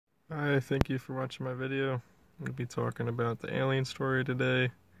Hi, thank you for watching my video. I'm going to be talking about the alien story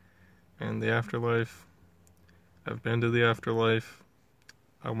today and the afterlife. I've been to the afterlife.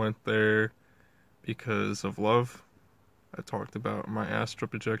 I went there because of love. I talked about my astral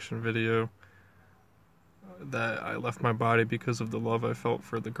projection video that I left my body because of the love I felt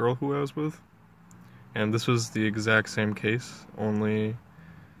for the girl who I was with. And this was the exact same case, only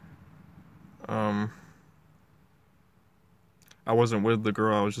um, I wasn't with the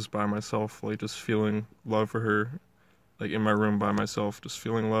girl, I was just by myself, like just feeling love for her, like in my room by myself, just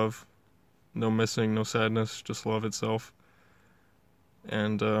feeling love. No missing, no sadness, just love itself.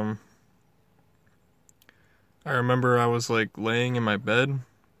 And I remember I was like laying in my bed,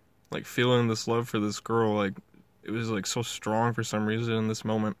 like feeling this love for this girl, like it was like so strong for some reason in this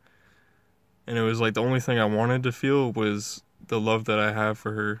moment. And it was like the only thing I wanted to feel was the love that I have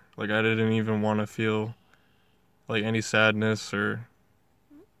for her. Like I didn't even want to feel like any sadness or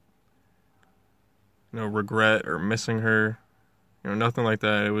regret or missing her. Nothing like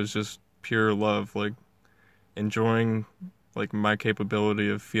that. It was just pure love, like enjoying like my capability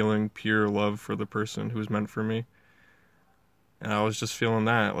of feeling pure love for the person who's meant for me. And I was just feeling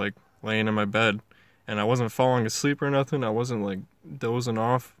that, like laying in my bed. And I wasn't falling asleep or nothing. I wasn't like dozing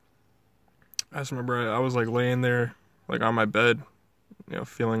off. I just remember I was like laying there, like on my bed,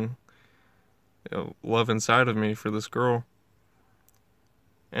 feeling love inside of me for this girl.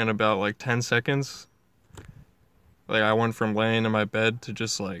 And about like 10 seconds, like I went from laying in my bed to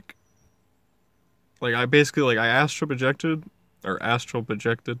just like I basically like I astral projected, but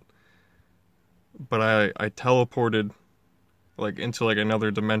I teleported like into like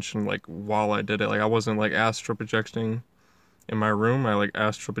another dimension like while I did it. Like I wasn't like astral projecting in my room. I like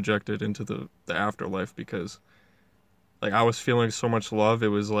astral projected into the afterlife because like I was feeling so much love. It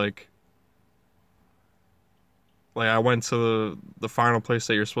was like I went to the final place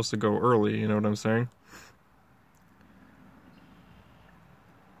that you're supposed to go early, you know what I'm saying?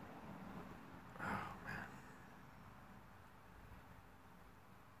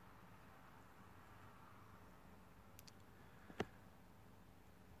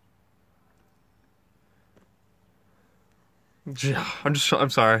 Yeah, I'm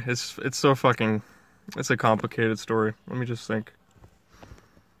sorry. It's so fucking it's a complicated story. Let me just think.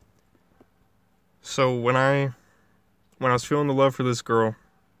 So when I was feeling the love for this girl,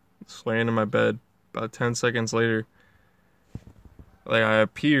 just laying in my bed, about 10 seconds later, like I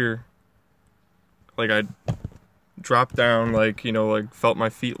appear, like I dropped down, like, like felt my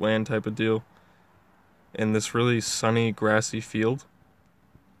feet land type of deal in this really sunny, grassy field.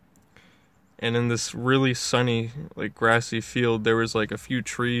 And in this really sunny, like grassy field, there was like a few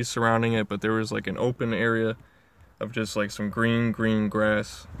trees surrounding it, but there was like an open area of just like some green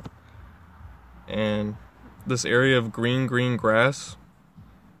grass. And this area of green grass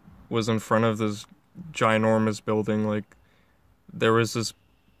was in front of this ginormous building. Like there was this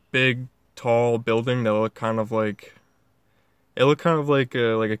big, tall building that looked kind of like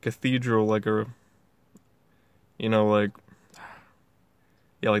a cathedral, like a like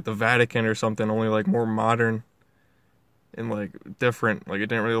yeah, like the Vatican or something, only like more modern and like different. Like it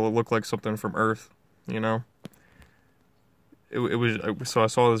didn't really look like something from Earth, you know. It was so I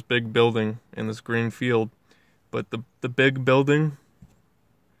saw this big building in this green field, but the big building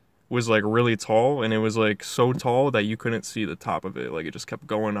was like really tall, and it was like so tall that you couldn't see the top of it. Like it just kept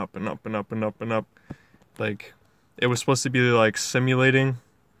going up and up and up and up and up. Like it was supposed to be like simulating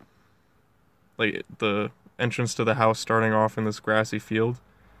like the entrance to the house starting off in this grassy field,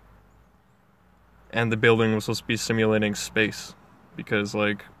 and the building was supposed to be simulating space, because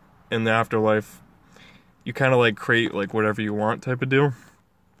like in the afterlife you kind of like create like whatever you want type of deal.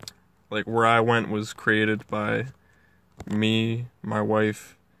 Like where I went was created by me, my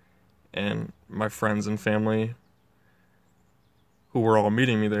wife, and my friends and family who were all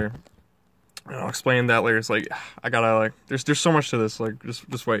meeting me there. And I'll explain that later. It's like I gotta like there's so much to this, like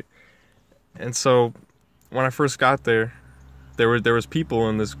just wait. And so when I first got there, there was people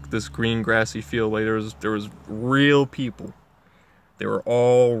in this green grassy field. Like there was real people. They were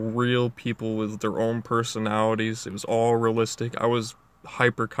all real people with their own personalities. It was all realistic. I was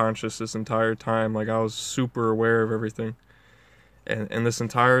hyper conscious this entire time. Like I was super aware of everything. And this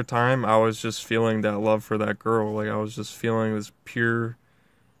entire time I was just feeling that love for that girl. Like I was just feeling this pure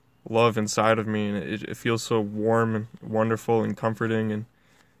love inside of me, and it feels so warm and wonderful and comforting, and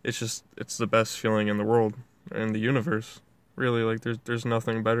it's the best feeling in the world, in the universe. Really, like there's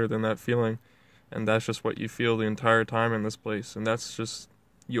nothing better than that feeling. And that's just what you feel the entire time in this place. And that's just,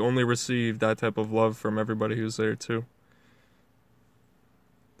 you only receive that type of love from everybody who's there too.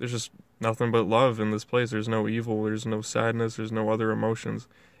 There's just nothing but love in this place. There's no evil, there's no sadness, there's no other emotions.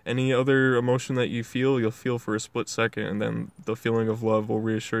 any other emotion that you feel, you'll feel for a split second, and then the feeling of love will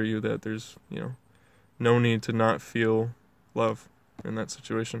reassure you that there's, no need to not feel love in that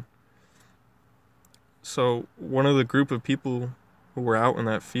situation. So one of the group of people who were out in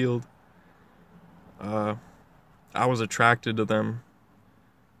that field, I was attracted to them.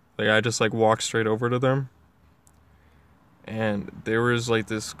 Like, I just like walked straight over to them, and there was like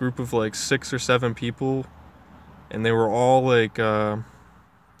this group of like 6 or 7 people, and they were all like, they're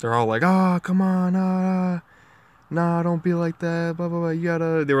all like, come on, nah, don't be like that, blah blah blah, you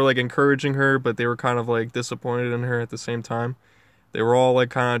gotta. They were like encouraging her, but they were kind of like disappointed in her at the same time. They were all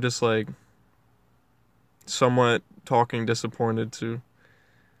like kind of just like somewhat talking disappointed to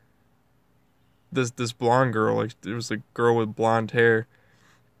this blonde girl. Like, it was a girl with blonde hair.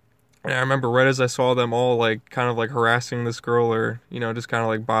 And I remember right as I saw them all like kind of like harassing this girl, or just kind of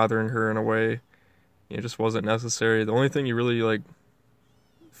like bothering her in a way, it just wasn't necessary. The only thing you really like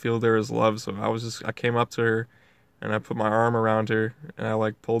feel there is love. So I came up to her, and I put my arm around her, and I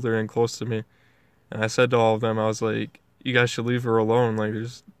like pulled her in close to me, and I said to all of them, I was like, you guys should leave her alone. Like,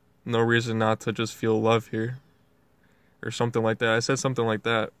 there's no reason not to just feel love here, or something like that. I said something like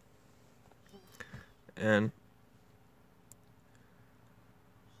that. And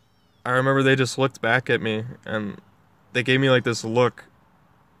I remember they just looked back at me, and they gave me like this look,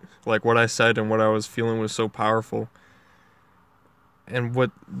 like what I said and what I was feeling was so powerful. And what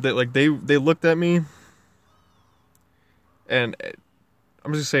they looked at me, and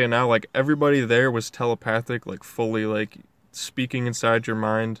I'm just saying now, like, everybody there was telepathic, like fully like speaking inside your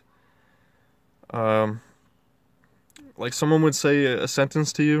mind. Like someone would say a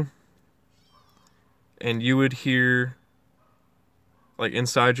sentence to you, and you would hear, like,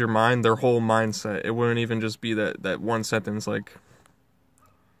 inside your mind, their whole mindset. It wouldn't even just be that one sentence. Like,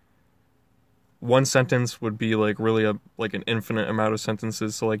 one sentence would be like really like an infinite amount of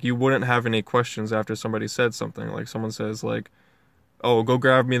sentences. So like, you wouldn't have any questions after somebody said something. Like, someone says like, oh, go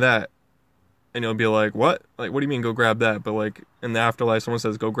grab me that, and you'll be like, what? Like, what do you mean go grab that? But like, in the afterlife, someone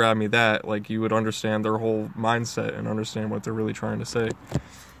says go grab me that, like, you would understand their whole mindset and understand what they're really trying to say.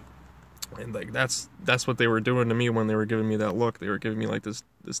 And like, that's what they were doing to me when they were giving me that look. They were giving me like this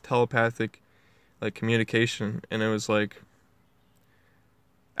telepathic like communication, and it was like,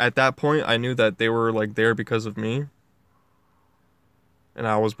 at that point I knew that they were like there because of me, and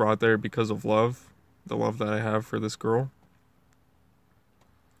I was brought there because of love, the love that I have for this girl.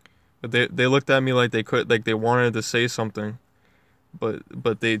 But they looked at me like they wanted to say something,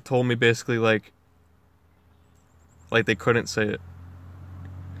 but they told me basically like they couldn't say it.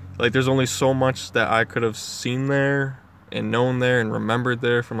 Like, there's only so much that I could have seen there and known there and remembered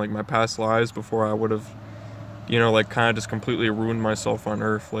there from like my past lives before I would have, like, kind of just completely ruined myself on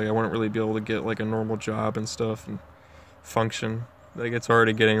Earth. Like, I wouldn't really be able to get like a normal job and stuff and function. Like, it's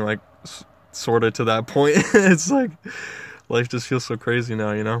already getting like sort of to that point. It's like life just feels so crazy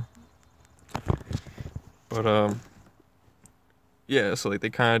now, But yeah, so like they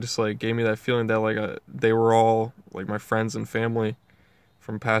kind of just like gave me that feeling that like they were all like my friends and family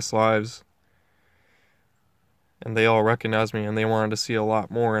from past lives, and they all recognized me, and they wanted to see a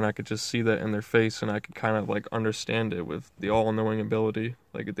lot more, and I could just see that in their face, and I could kind of like understand it with the all-knowing ability.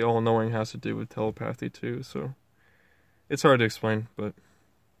 Like, the all-knowing has to do with telepathy too, so it's hard to explain, but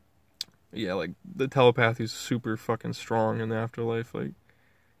yeah, like, the telepathy is super fucking strong in the afterlife. Like,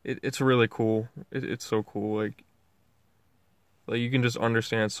 it's really cool. It's so cool. Like you can just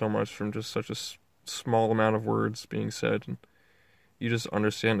understand so much from just such a small amount of words being said, and you just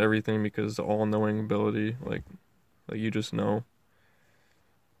understand everything because the all-knowing ability, like you just know.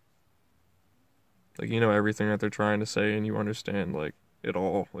 Like, you know everything that they're trying to say, and you understand, like, it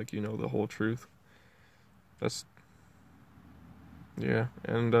all. Like, you know the whole truth. Yeah,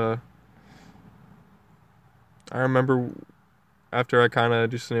 and, I remember after I kind of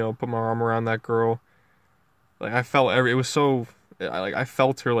just, put my arm around that girl, like, I felt it was so, I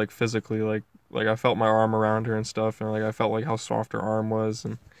felt her, like, physically, like I felt my arm around her and stuff, and like I felt like how soft her arm was,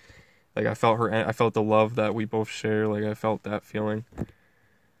 and like I felt the love that we both share. Like, I felt that feeling,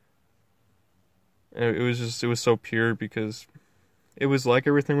 and it was so pure because it was like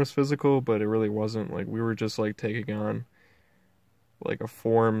everything was physical, but it really wasn't. Like, we were just like taking on like a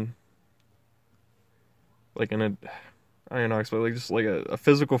form, like in a, I don't know, like just like a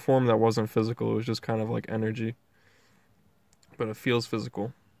physical form that wasn't physical. It was just kind of like energy, but it feels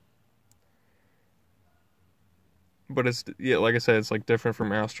physical. But it's, yeah, like I said, it's like different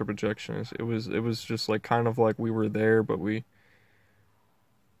from astral projection. It was just like kind of like we were there, but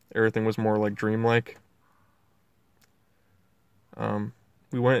everything was more like dreamlike.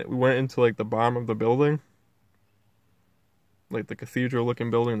 We went into like the bottom of the building, like the cathedral looking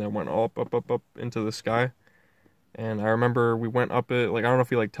building that went up into the sky. And I remember we went up it, like I don't know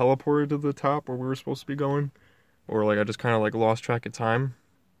if we like teleported to the top where we were supposed to be going, or like I just kind of like lost track of time.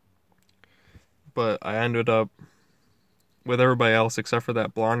 But I ended up with everybody else except for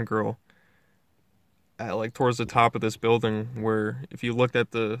that blonde girl at like towards the top of this building where if you looked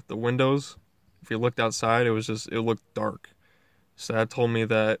at the windows, if you looked outside, it looked dark. So that told me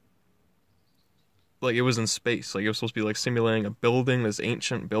that like it was in space. Like it was supposed to be like simulating a building, this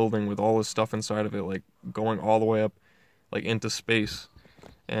ancient building with all this stuff inside of it, like going all the way up like into space.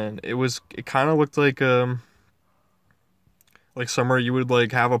 And it kind of looked like somewhere you would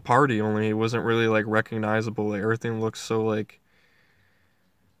like have a party, only it wasn't really like recognizable. Like everything looks so like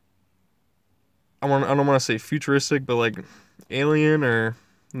I don't want to say futuristic, but like alien or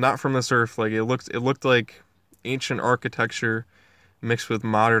not from this earth. Like it looked like ancient architecture mixed with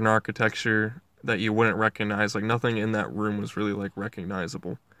modern architecture that you wouldn't recognize. Like nothing in that room was really like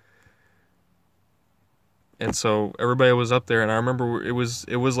recognizable. And so everybody was up there, and I remember it was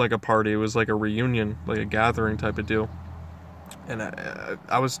like a party. It was like a reunion, like a gathering type of deal. And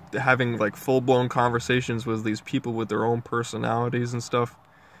I was having like full-blown conversations with these people with their own personalities and stuff.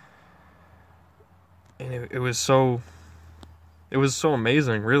 And it was so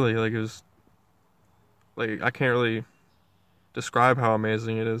amazing, really. Like it was like I can't really describe how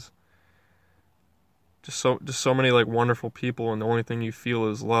amazing it is. Just so many like wonderful people, and the only thing you feel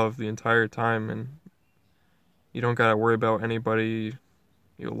is love the entire time, and you don't gotta worry about anybody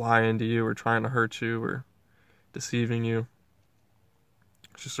lying to you or trying to hurt you or deceiving you.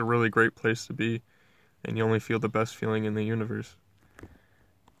 It's just a really great place to be, and you only feel the best feeling in the universe.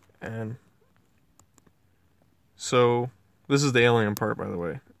 And so this is the alien part, by the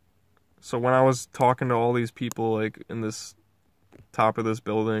way. So when I was talking to all these people like in this top of this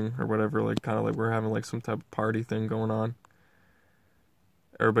building or whatever, like kind of like we're having like some type of party thing going on,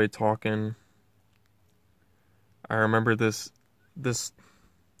 everybody talking, I remember this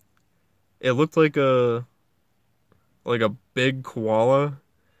it looked like a big koala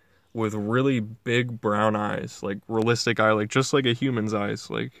with really big brown eyes, like realistic eye, like just like a human's eyes,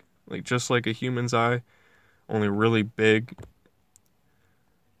 like just like a human's eye, only really big.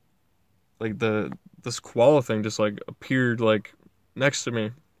 Like this koala thing just like appeared like next to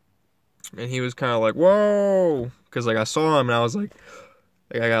me, and he was kind of like, whoa, because like I saw him and I was like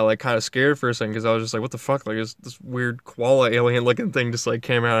I got like kind of scared for a second because I was just like, what the fuck, like this weird koala alien looking thing just like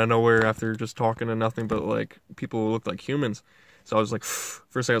came out of nowhere after just talking to nothing but like people who looked like humans. So I was like,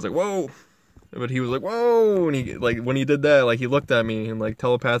 for a second I was like, whoa, but he was like, whoa, and he like when he did that, like he looked at me and like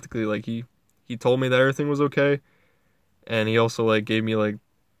telepathically like he told me that everything was okay, and he also like gave me like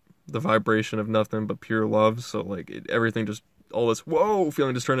the vibration of nothing but pure love. So like everything just, all this whoa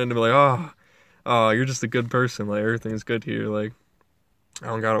feeling just turned into like, you're just a good person, like everything's good here, like I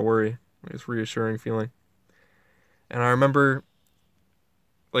don't gotta worry. It's a reassuring feeling. And I remember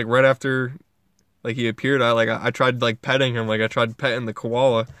like right after like he appeared, I tried like petting him, like I tried petting the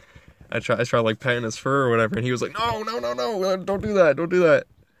koala. I tried like petting his fur or whatever, and he was like, no, don't do that.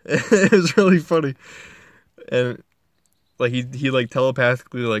 It was really funny. And like he like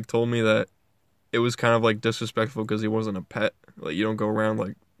telepathically like told me that it was kind of like disrespectful because he wasn't a pet. Like you don't go around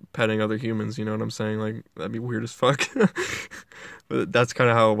like petting other humans, you know what I'm saying? Like that'd be weird as fuck. But that's kind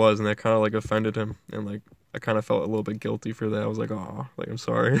of how it was, and that kind of like offended him, and like I kind of felt a little bit guilty for that. I was like, oh, like I'm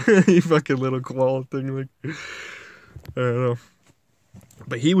sorry. You fucking little koala thing, like I don't know.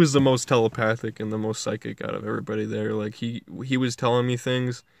 But he was the most telepathic and the most psychic out of everybody there. Like he was telling me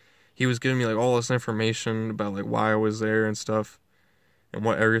things. He was giving me like all this information about like why I was there and stuff, and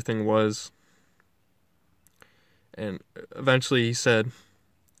what everything was. And eventually he said,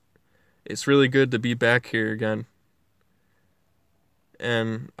 it's really good to be back here again.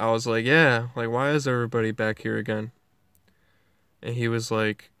 And I was like, yeah, like why is everybody back here again? And he was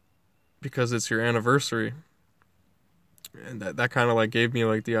like, because it's your anniversary. And that kind of like gave me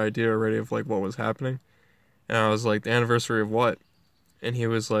like the idea already of like what was happening. And I was like, the anniversary of what? And he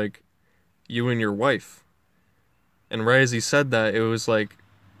was like, you and your wife. And right as he said that, it was like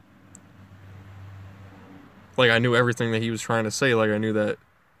I knew everything that he was trying to say. Like I knew that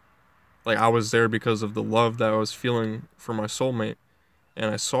like I was there because of the love that I was feeling for my soulmate,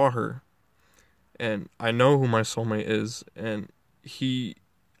 and I saw her, and I know who my soulmate is. And he,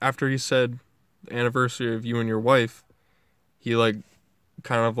 after he said the anniversary of you and your wife, he like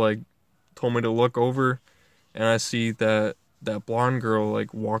kind of like told me to look over, and I see that blonde girl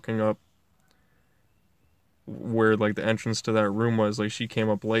like walking up where like the entrance to that room was. Like she came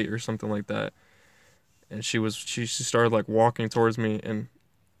up late or something like that, and she started like walking towards me, and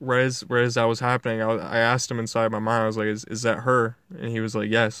right as that was happening, I asked him inside my mind. I was like, "Is that her?" And he was like,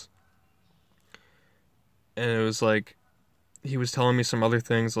 "Yes." And it was like he was telling me some other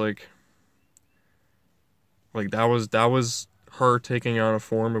things, like that was her taking on a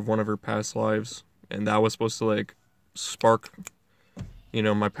form of one of her past lives, and that was supposed to like spark,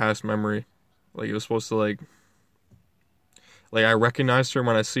 my past memory. Like it was supposed to like I recognized her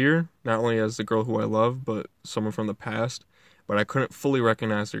when I see her, not only as the girl who I love, but someone from the past. But I couldn't fully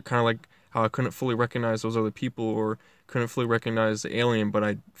recognize her, kind of like how I couldn't fully recognize those other people, or couldn't fully recognize the alien. But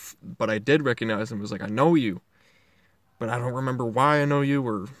I did recognize him. It was like, I know you, but I don't remember why I know you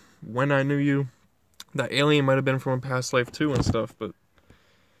or when I knew you. That alien might have been from a past life too and stuff, but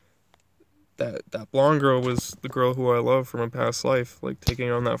that blonde girl was the girl who I love from a past life, like taking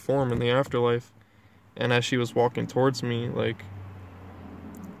on that form in the afterlife. And as she was walking towards me, like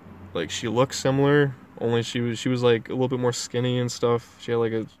she looked similar, only she was like a little bit more skinny and stuff. She had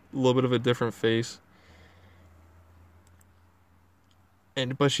like a little bit of a different face.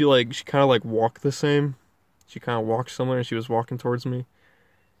 But she kind of like walked the same. She kind of walked similar, and she was walking towards me.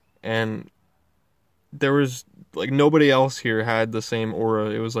 And there was like nobody else here had the same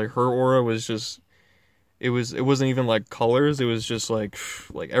aura. It was like her aura was just it wasn't even like colors. It was just like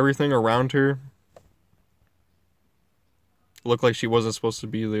everything around her looked like she wasn't supposed to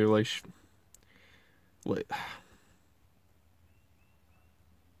be there. Like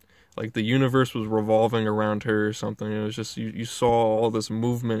like the universe was revolving around her or something. It was just you saw all this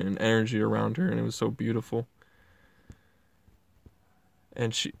movement and energy around her, and it was so beautiful.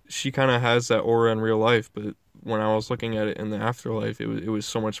 And she kind of has that aura in real life, but when I was looking at it in the afterlife, it was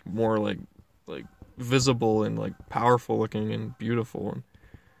so much more like visible and like powerful looking and beautiful, and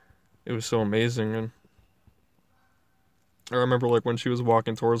it was so amazing. And I remember like when she was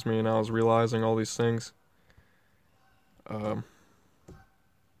walking towards me and I was realizing all these things. I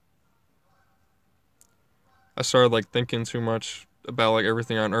started like thinking too much about like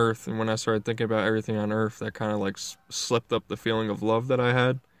everything on Earth, and when I started thinking about everything on Earth, that kind of like slipped up the feeling of love that I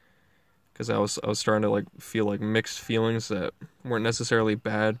had, because I was starting to like feel like mixed feelings that weren't necessarily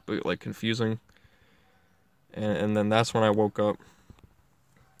bad, but like confusing. And then that's when I woke up.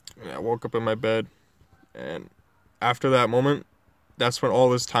 I woke up in my bed, and after that moment, that's when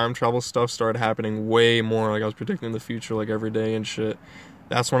all this time travel stuff started happening way more. Like I was predicting the future like every day and shit.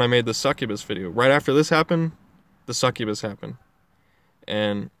 That's when I made the succubus video. Right after this happened, the succubus happened.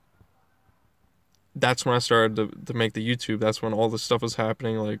 And that's when I started to make the YouTube. That's when all this stuff was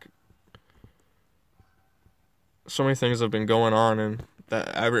happening. Like so many things have been going on, and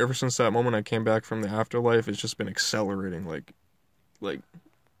that ever since that moment I came back from the afterlife, it's just been accelerating like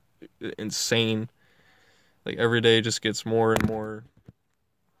insane. Like every day just gets more and more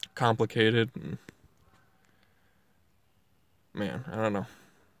complicated. And man, I don't know.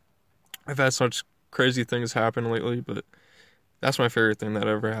 I've had such crazy things happen lately, but that's my favorite thing that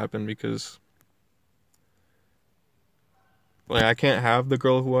ever happened, because like I can't have the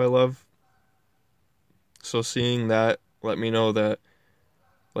girl who I love. So seeing that let me know that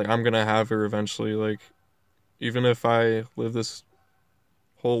like I'm gonna have her eventually. Like even if I live this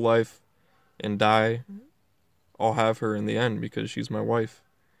whole life and die, I'll have her in the end, because she's my wife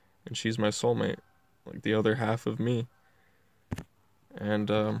and she's my soulmate, like the other half of me.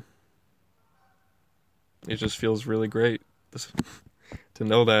 And it just feels really great to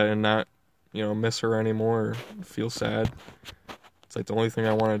know that, and not, miss her anymore or feel sad. It's like the only thing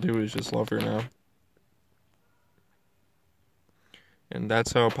I want to do is just love her now. And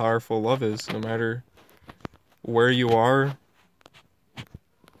that's how powerful love is. No matter where you are,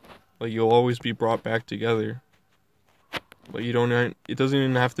 like you'll always be brought back together. Like it doesn't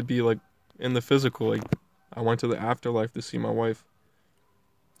even have to be like in the physical. Like I went to the afterlife to see my wife,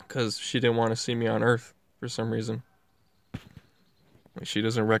 because she didn't want to see me on Earth for some reason. Like she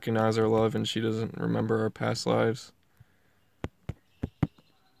doesn't recognize our love, and she doesn't remember our past lives.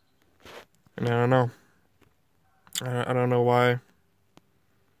 And I don't know. I don't know why.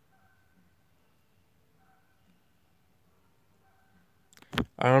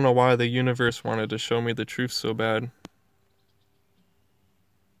 I don't know why the universe wanted to show me the truth so bad.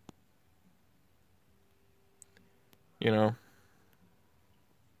 You know.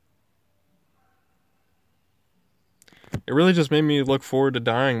 It really just made me look forward to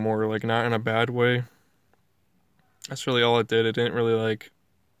dying more, like not in a bad way. That's really all it did. It didn't really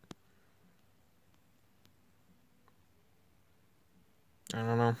I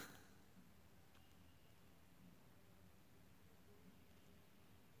don't know.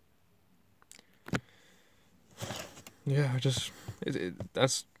 Yeah,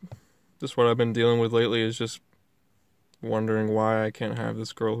 that's just what I've been dealing with lately, is just wondering why I can't have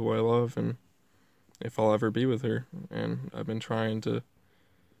this girl who I love and if I'll ever be with her. And I've been trying to,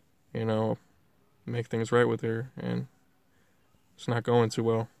 you know, make things right with her, and it's not going too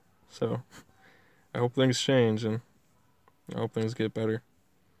well. So I hope things change, and I hope things get better.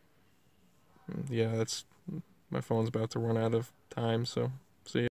 Yeah, that's my phone's about to run out of time, so